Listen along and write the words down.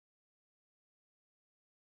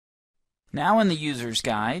Now in the user's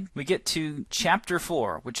guide, we get to Chapter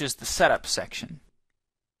 4, which is the Setup section.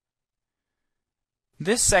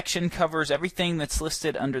 This section covers everything that's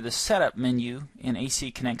listed under the Setup menu in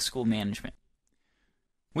A.C.E. Connect School Management.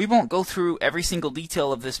 We won't go through every single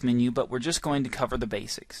detail of this menu, but we're just going to cover the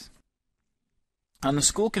basics. On the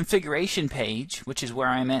School Configuration page, which is where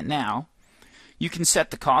I'm at now, you can set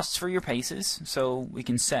the costs for your PACEs, so we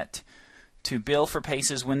can set to bill for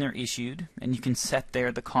PACEs when they're issued, and you can set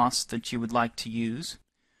there the costs that you would like to use.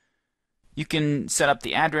 You can set up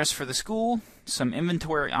the address for the school, some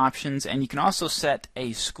inventory options, and you can also set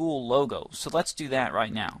a school logo. So let's do that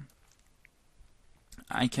right now.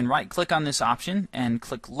 I can right-click on this option and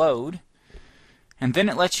click Load, and then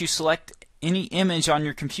it lets you select any image on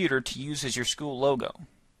your computer to use as your school logo.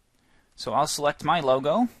 So I'll select my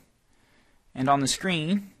logo, and on the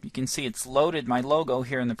screen you can see it's loaded my logo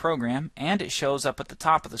here in the program, and it shows up at the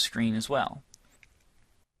top of the screen as well.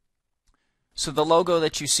 So the logo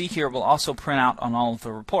that you see here will also print out on all of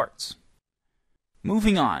the reports.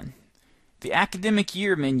 Moving on, the Academic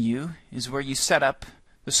Year menu is where you set up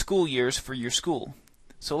the school years for your school.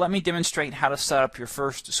 So let me demonstrate how to set up your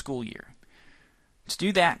first school year. To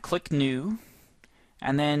do that, click New,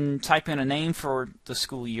 and then type in a name for the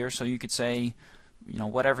school year. So you could say,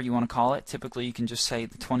 whatever you want to call it. Typically you can just say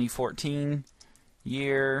the 2014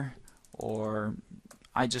 year, or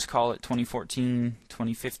I just call it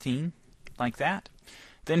 2014-2015, like that.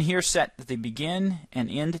 Then here set the begin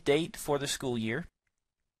and end date for the school year.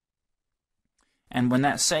 And when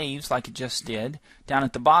that saves, like it just did, down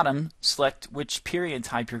at the bottom, select which period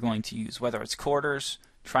type you're going to use, whether it's quarters,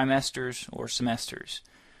 trimesters, or semesters.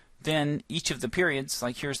 Then each of the periods,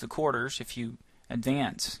 like here's the quarters, if you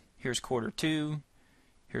advance, here's quarter 2,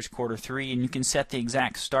 here's quarter 3, and you can set the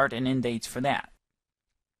exact start and end dates for that.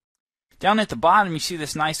 Down at the bottom, you see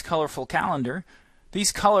this nice colorful calendar.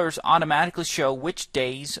 These colors automatically show which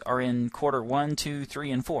days are in quarter 1, 2,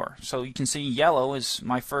 3, and 4. So you can see yellow is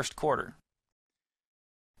my first quarter.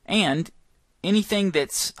 And anything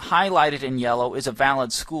that's highlighted in yellow is a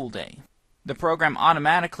valid school day. The program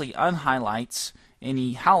automatically unhighlights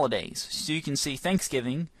any holidays. So you can see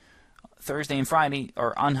Thanksgiving, Thursday and Friday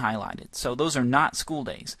are unhighlighted. So those are not school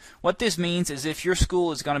days. What this means is if your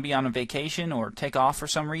school is going to be on a vacation or take off for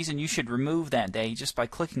some reason, you should remove that day just by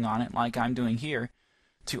clicking on it like I'm doing here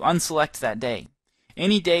to unselect that day.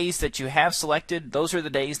 Any days that you have selected, those are the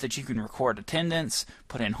days that you can record attendance,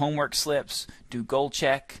 put in homework slips, do goal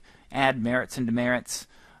check, add merits and demerits.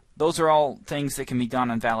 Those are all things that can be done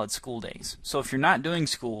on valid school days. So if you're not doing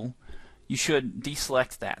school, you should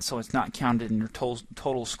deselect that so it's not counted in your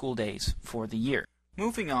total school days for the year.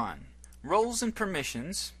 Moving on, roles and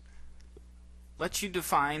permissions lets you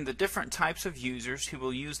define the different types of users who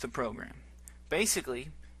will use the program.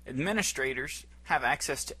 Basically, administrators have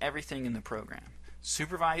access to everything in the program.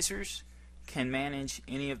 Supervisors can manage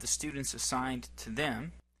any of the students assigned to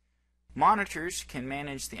them. Monitors can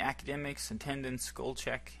manage the academics, attendance, goal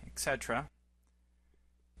check, etc.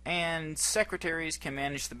 And secretaries can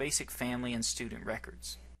manage the basic family and student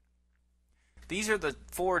records. These are the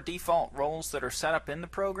 4 default roles that are set up in the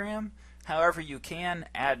program. However, you can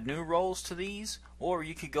add new roles to these, or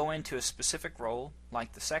you could go into a specific role,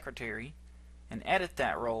 like the secretary, and edit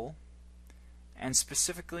that role, and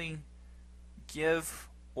specifically give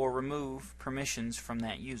or remove permissions from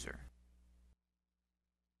that user.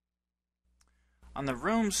 On the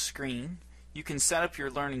Rooms screen, you can set up your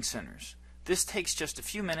learning centers. This takes just a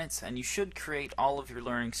few minutes, and you should create all of your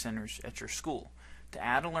learning centers at your school. To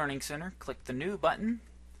add a learning center, click the New button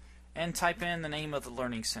and type in the name of the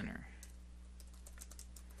learning center.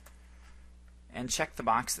 And check the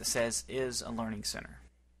box that says Is a Learning Center.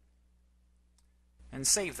 And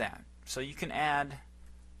save that. So you can add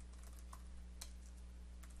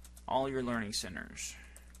all your learning centers.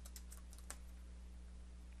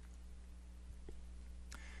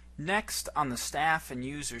 Next, on the Staff and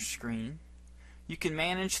Users screen, you can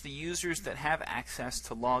manage the users that have access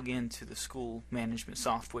to log into the school management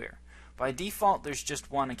software. By default, there's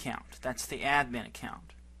just one account. That's the admin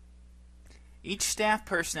account. Each staff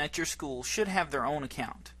person at your school should have their own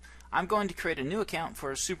account. I'm going to create a new account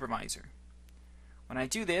for a supervisor. When I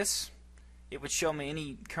do this, it would show me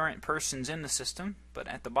any current persons in the system, but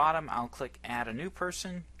at the bottom I'll click Add a New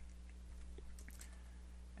Person,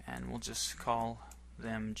 and we'll just call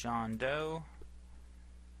them John Doe.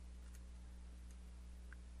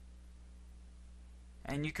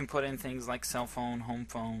 And you can put in things like cell phone, home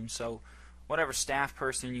phone, so whatever staff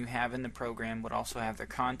person you have in the program would also have their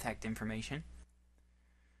contact information.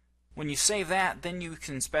 When you save that, then you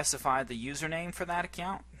can specify the username for that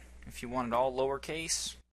account. If you want it all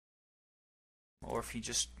lowercase, or if you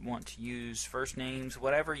just want to use first names,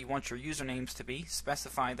 whatever you want your usernames to be,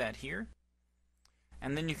 specify that here.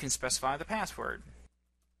 And then you can specify the password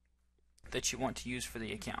that you want to use for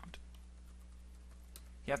the account.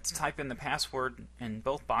 You have to type in the password in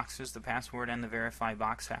both boxes. The password and the verify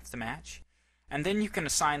box have to match. And then you can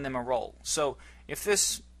assign them a role. So if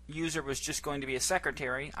this user was just going to be a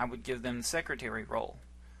secretary, I would give them the secretary role.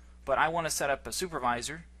 But I want to set up a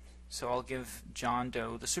supervisor, so I'll give John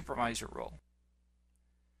Doe the supervisor role.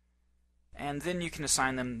 And then you can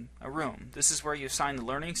assign them a room. This is where you assign the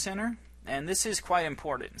learning center, and this is quite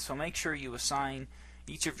important. So make sure you assign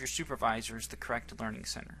each of your supervisors the correct learning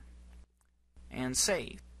center. And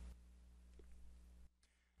save.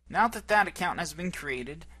 Now that that account has been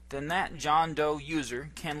created, then that John Doe user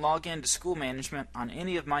can log into school management on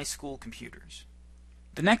any of my school computers.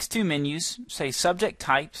 The next two menus say subject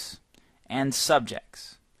types and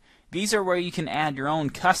subjects. These are where you can add your own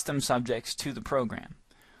custom subjects to the program.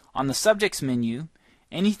 On the subjects menu,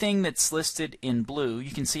 anything that's listed in blue,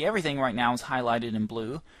 you can see everything right now is highlighted in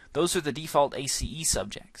blue. Those are the default ACE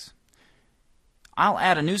subjects. I'll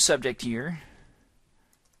add a new subject here.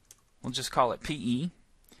 We'll just call it PE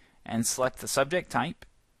and select the subject type.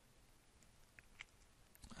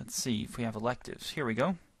 Let's see if we have electives. Here we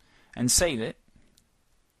go. And save it.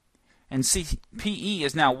 And see, PE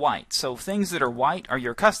is now white. So things that are white are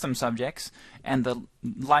your custom subjects, and the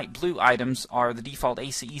light blue items are the default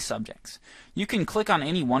ACE subjects. You can click on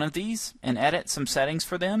any one of these and edit some settings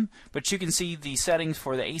for them, but you can see the settings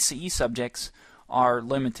for the ACE subjects are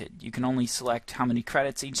limited. You can only select how many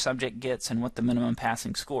credits each subject gets and what the minimum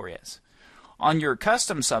passing score is. On your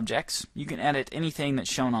custom subjects, you can edit anything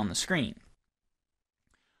that's shown on the screen.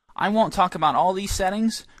 I won't talk about all these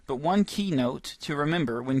settings, but one key note to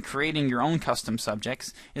remember when creating your own custom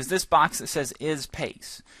subjects is this box that says is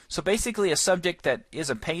PACE. So basically a subject that is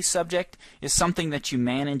a PACE subject is something that you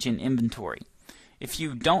manage in inventory. If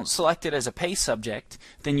you don't select it as a PACE subject,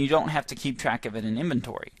 then you don't have to keep track of it in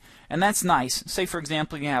inventory. And that's nice. Say for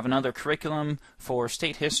example you have another curriculum for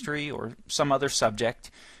state history or some other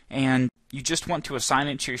subject, and you just want to assign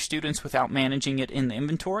it to your students without managing it in the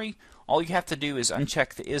inventory. All you have to do is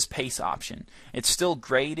uncheck the is PACE option. It's still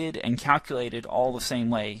graded and calculated all the same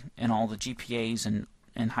way in all the GPAs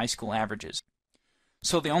and high school averages.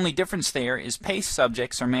 So the only difference there is PACE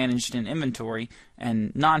subjects are managed in inventory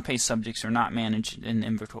and non-PACE subjects are not managed in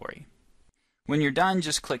inventory. When you're done,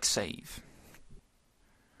 just click Save.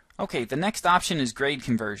 Okay, the next option is grade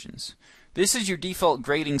conversions. This is your default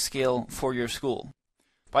grading scale for your school.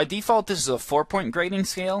 By default, this is a 4-point grading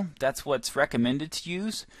scale. That's what's recommended to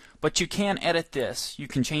use. But you can edit this. You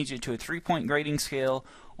can change it to a 3-point grading scale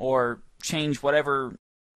or change whatever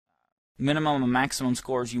minimum and maximum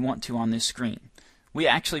scores you want to on this screen. We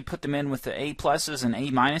actually put them in with the A pluses and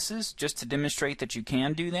A minuses just to demonstrate that you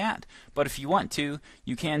can do that. But if you want to,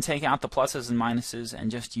 you can take out the pluses and minuses and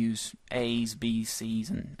just use A's, B's, C's,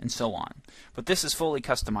 and so on. But this is fully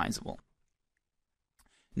customizable.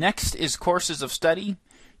 Next is courses of study.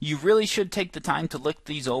 You really should take the time to look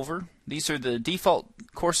these over. These are the default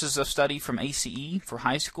courses of study from ACE for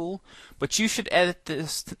high school, but you should edit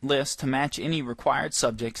this list to match any required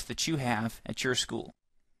subjects that you have at your school.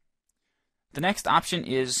 The next option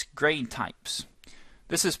is grade types.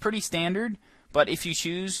 This is pretty standard, but if you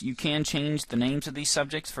choose, you can change the names of these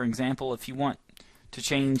subjects. For example, if you want to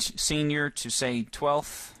change senior to, say,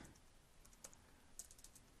 12th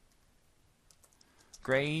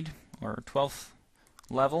grade or 12th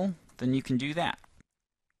level, then you can do that.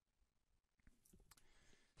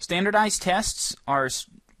 Standardized tests are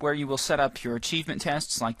where you will set up your achievement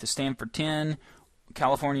tests like the Stanford 10,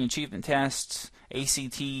 California Achievement Tests,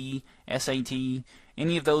 ACT, SAT.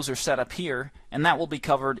 Any of those are set up here, and that will be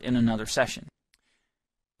covered in another session.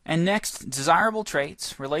 And next, desirable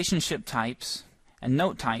traits, relationship types, and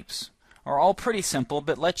note types are all pretty simple,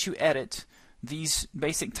 but let you edit these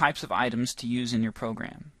basic types of items to use in your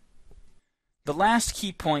program. The last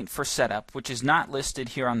key point for setup, which is not listed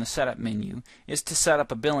here on the setup menu, is to set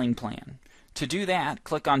up a billing plan. To do that,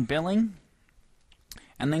 click on Billing,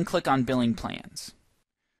 and then click on Billing Plans.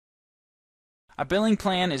 A billing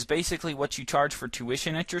plan is basically what you charge for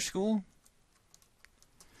tuition at your school.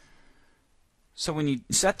 So when you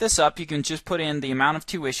set this up, you can just put in the amount of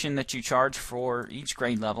tuition that you charge for each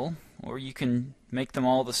grade level, or you can make them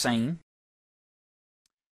all the same.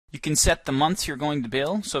 You can set the months you're going to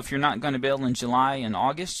bill, so if you're not going to bill in July and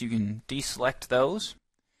August, you can deselect those.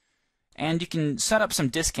 And you can set up some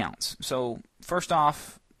discounts. So first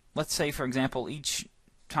off, let's say for example each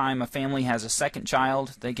time a family has a second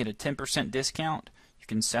child, they get a 10% discount. You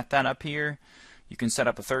can set that up here. You can set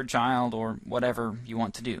up a third child or whatever you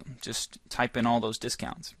want to do. Just type in all those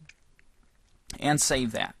discounts and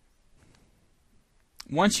save that.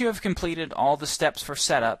 Once you have completed all the steps for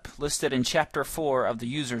setup listed in Chapter 4 of the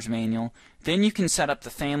User's Manual, then you can set up the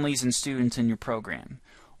families and students in your program.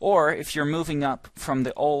 Or if you're moving up from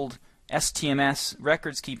the old STMS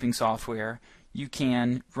records keeping software, you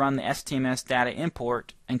can run the STMS data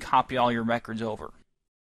import and copy all your records over.